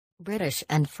British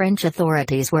and French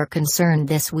authorities were concerned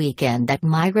this weekend that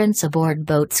migrants aboard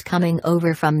boats coming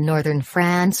over from northern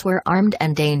France were armed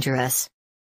and dangerous.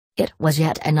 It was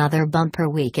yet another bumper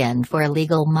weekend for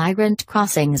illegal migrant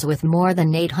crossings, with more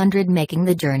than 800 making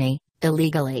the journey,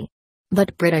 illegally.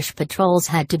 But British patrols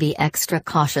had to be extra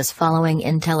cautious following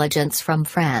intelligence from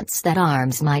France that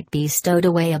arms might be stowed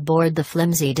away aboard the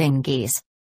flimsy dinghies.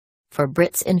 For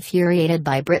Brits infuriated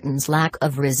by Britain's lack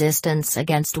of resistance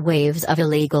against waves of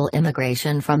illegal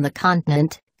immigration from the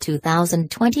continent,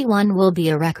 2021 will be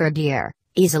a record year,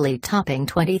 easily topping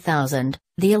 20,000.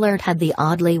 The alert had the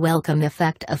oddly welcome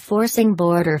effect of forcing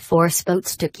border force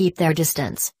boats to keep their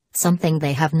distance, something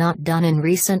they have not done in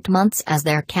recent months as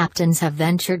their captains have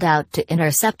ventured out to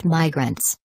intercept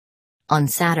migrants. On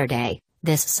Saturday,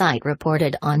 this site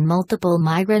reported on multiple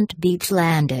migrant beach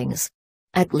landings.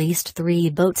 At least 3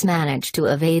 boats managed to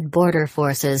evade border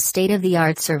forces'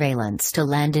 state-of-the-art surveillance to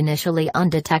land initially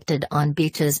undetected on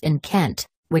beaches in Kent,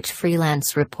 which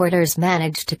freelance reporters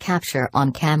managed to capture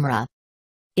on camera.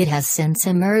 It has since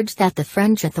emerged that the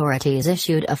French authorities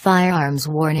issued a firearms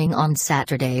warning on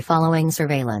Saturday following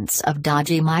surveillance of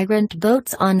dodgy migrant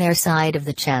boats on their side of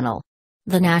the channel.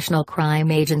 The National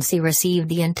Crime Agency received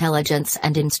the intelligence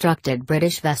and instructed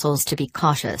British vessels to be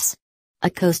cautious. A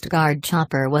Coast Guard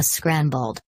chopper was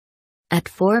scrambled. At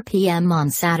 4 p.m. on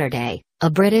Saturday,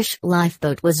 a British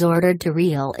lifeboat was ordered to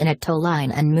reel in a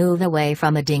towline and move away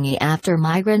from a dinghy after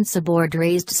migrants aboard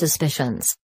raised suspicions.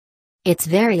 "It's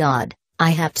very odd, I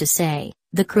have to say,"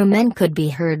 the crewmen could be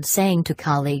heard saying to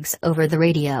colleagues over the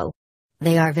radio.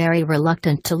 "They are very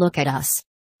reluctant to look at us.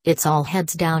 It's all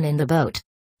heads down in the boat.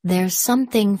 There's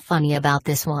something funny about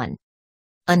this one."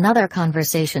 Another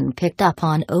conversation picked up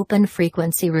on open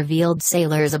frequency revealed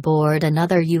sailors aboard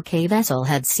another UK vessel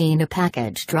had seen a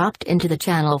package dropped into the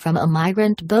channel from a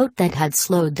migrant boat that had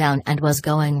slowed down and was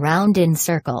going round in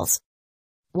circles.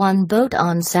 One boat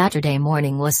on Saturday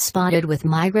morning was spotted with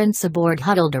migrants aboard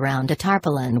huddled around a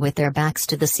tarpaulin with their backs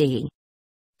to the sea.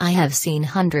 "I have seen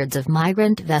hundreds of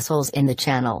migrant vessels in the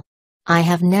channel. I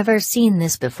have never seen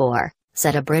this before,"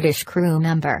 said a British crew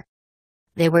member.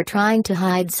 They were trying to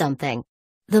hide something.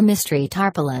 The mystery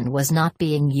tarpaulin was not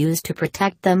being used to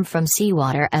protect them from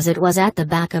seawater as it was at the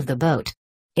back of the boat.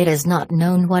 It is not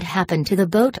known what happened to the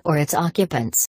boat or its occupants.